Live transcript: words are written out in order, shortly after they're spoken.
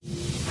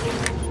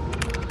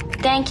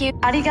Thank you.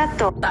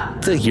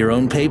 Arigato. The Your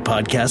Own Pay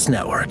Podcast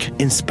Network,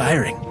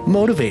 inspiring,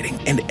 motivating,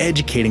 and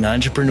educating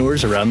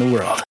entrepreneurs around the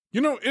world.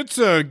 You know, it's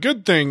a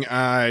good thing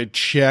I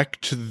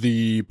checked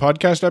the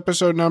podcast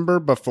episode number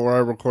before I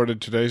recorded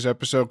today's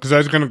episode, because I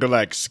was going to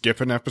go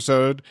skip an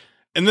episode,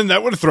 and then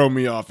that would throw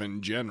me off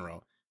in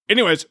general.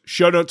 Anyways,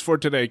 show notes for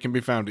today can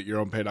be found at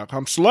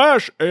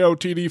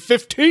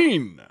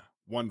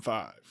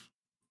yourownpay.com/AOTD1515.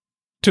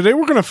 Today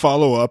we're going to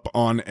follow up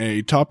on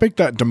a topic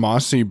that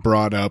Demasi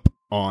brought up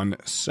on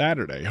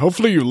Saturday.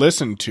 Hopefully you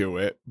listened to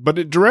it, but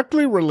it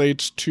directly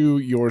relates to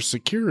your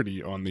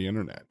security on the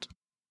internet.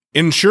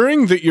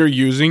 Ensuring that you're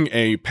using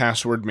a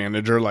password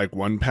manager like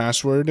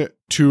 1Password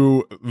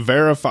to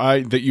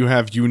verify that you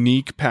have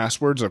unique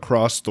passwords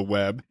across the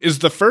web is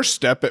the first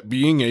step at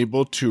being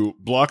able to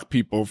block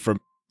people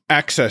from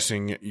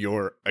accessing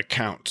your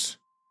accounts.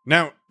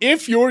 Now,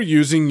 if you're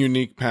using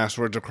unique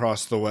passwords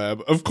across the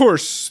web, of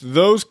course,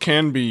 those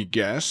can be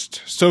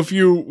guessed. So if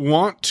you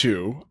want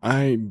to,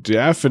 I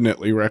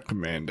definitely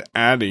recommend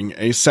adding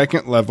a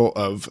second level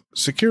of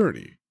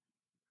security.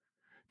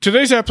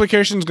 Today's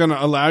application is going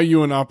to allow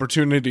you an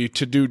opportunity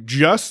to do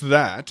just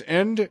that,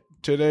 and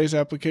today's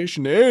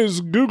application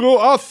is Google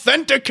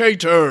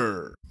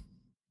Authenticator.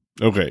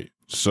 Okay,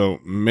 so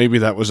maybe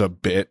that was a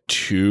bit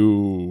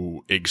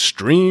too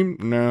extreme.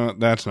 No,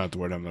 that's not the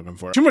word I'm looking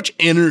for. Too much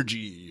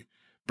energy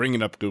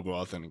bringing up Google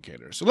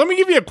Authenticator. So let me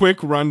give you a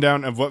quick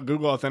rundown of what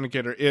Google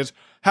Authenticator is,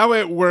 how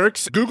it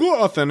works. Google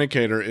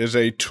Authenticator is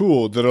a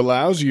tool that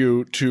allows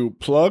you to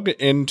plug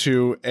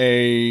into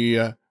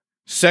a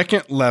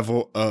second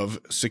level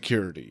of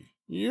security.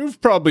 You've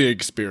probably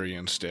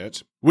experienced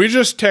it. We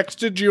just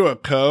texted you a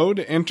code,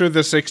 enter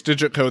the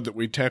 6-digit code that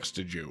we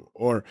texted you,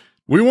 or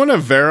we want to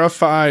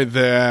verify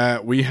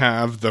that we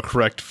have the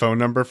correct phone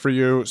number for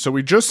you, so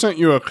we just sent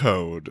you a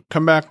code.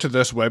 Come back to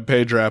this web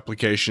page or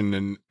application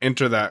and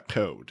enter that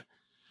code.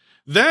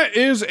 That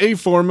is a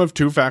form of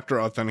two-factor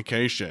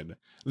authentication.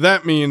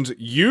 That means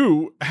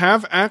you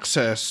have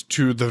access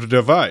to the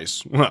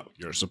device. Well,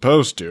 you're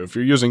supposed to if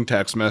you're using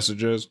text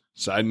messages.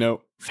 Side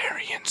note,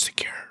 very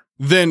insecure.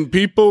 Then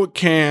people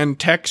can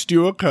text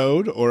you a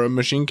code, or a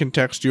machine can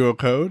text you a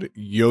code.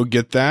 You'll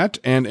get that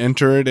and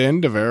enter it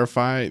in to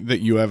verify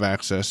that you have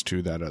access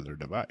to that other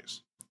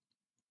device.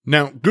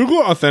 Now,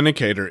 Google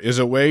Authenticator is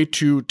a way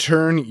to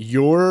turn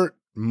your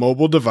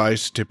mobile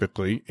device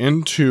typically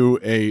into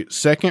a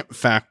second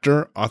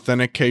factor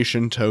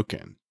authentication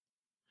token.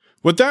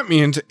 What that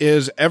means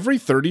is every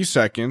 30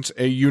 seconds,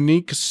 a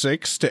unique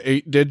 6 to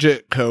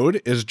 8-digit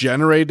code is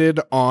generated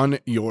on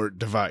your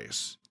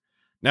device.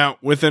 Now,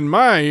 within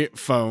my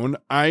phone,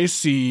 I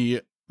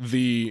see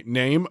the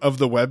name of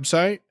the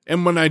website,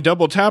 and when I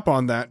double tap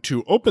on that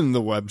to open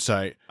the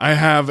website, I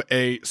have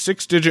a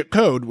 6-digit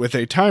code with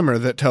a timer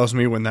that tells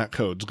me when that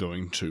code's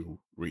going to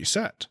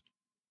reset.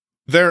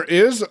 There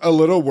is a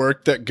little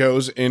work that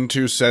goes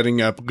into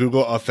setting up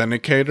Google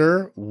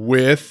Authenticator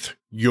with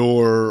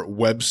your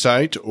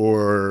website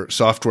or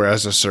software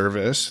as a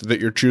service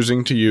that you're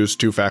choosing to use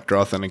two-factor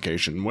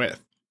authentication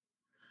with.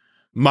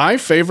 My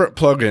favorite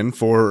plugin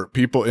for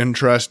people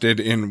interested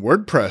in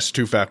WordPress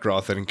two-factor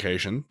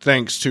authentication,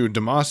 thanks to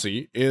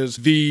Demasi, is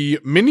the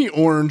Mini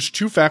Orange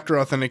two-factor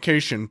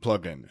authentication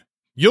plugin.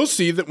 You'll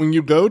see that when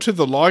you go to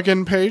the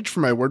login page for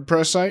my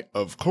WordPress site,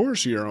 of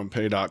course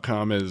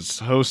yourownpay.com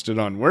is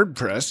hosted on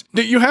WordPress,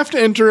 that you have to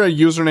enter a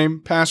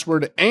username,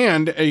 password,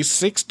 and a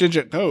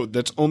 6-digit code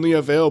that's only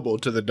available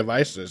to the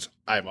devices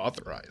I've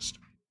authorized.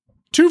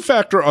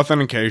 Two-factor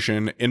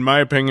authentication, in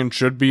my opinion,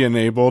 should be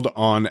enabled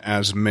on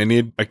as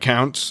many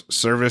accounts,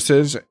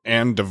 services,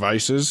 and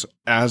devices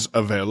as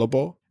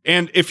available.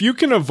 And if you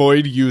can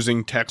avoid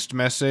using text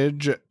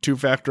message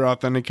two-factor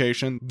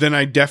authentication, then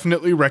I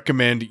definitely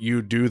recommend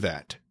you do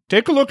that.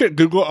 Take a look at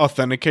Google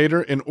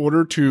Authenticator in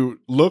order to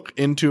look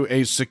into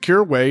a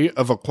secure way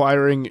of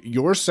acquiring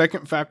your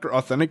second-factor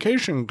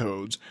authentication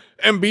codes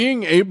and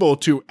being able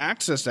to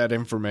access that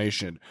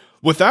information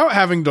without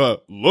having to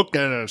look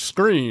at a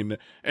screen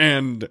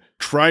and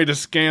try to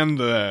scan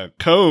the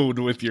code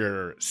with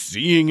your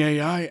Seeing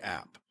AI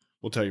app.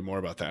 We'll tell you more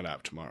about that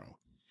app tomorrow.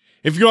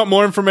 If you want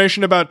more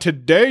information about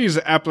today's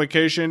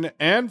application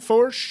and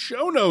for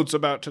show notes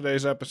about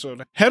today's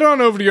episode, head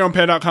on over to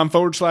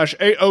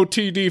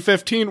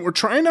yourownpay.com/AOTD15. We're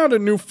trying out a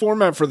new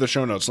format for the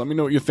show notes. Let me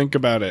know what you think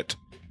about it.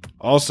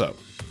 Also,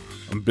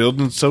 I'm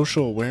building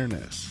social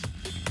awareness.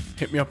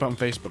 Hit me up on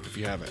Facebook if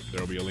you haven't.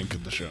 There will be a link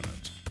in the show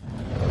notes.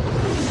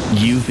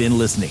 You've been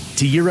listening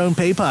to Your Own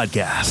Pay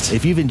Podcast.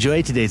 If you've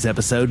enjoyed today's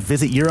episode,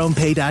 visit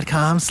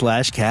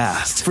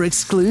yourownpay.com/cast for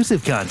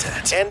exclusive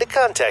content and to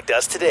contact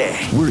us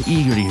today. We're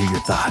eager to hear your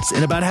thoughts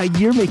and about how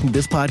you're making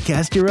this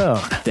podcast your own.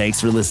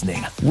 Thanks for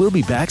listening. We'll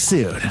be back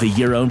soon. The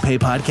Your Own Pay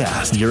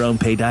Podcast,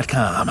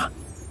 yourownpay.com.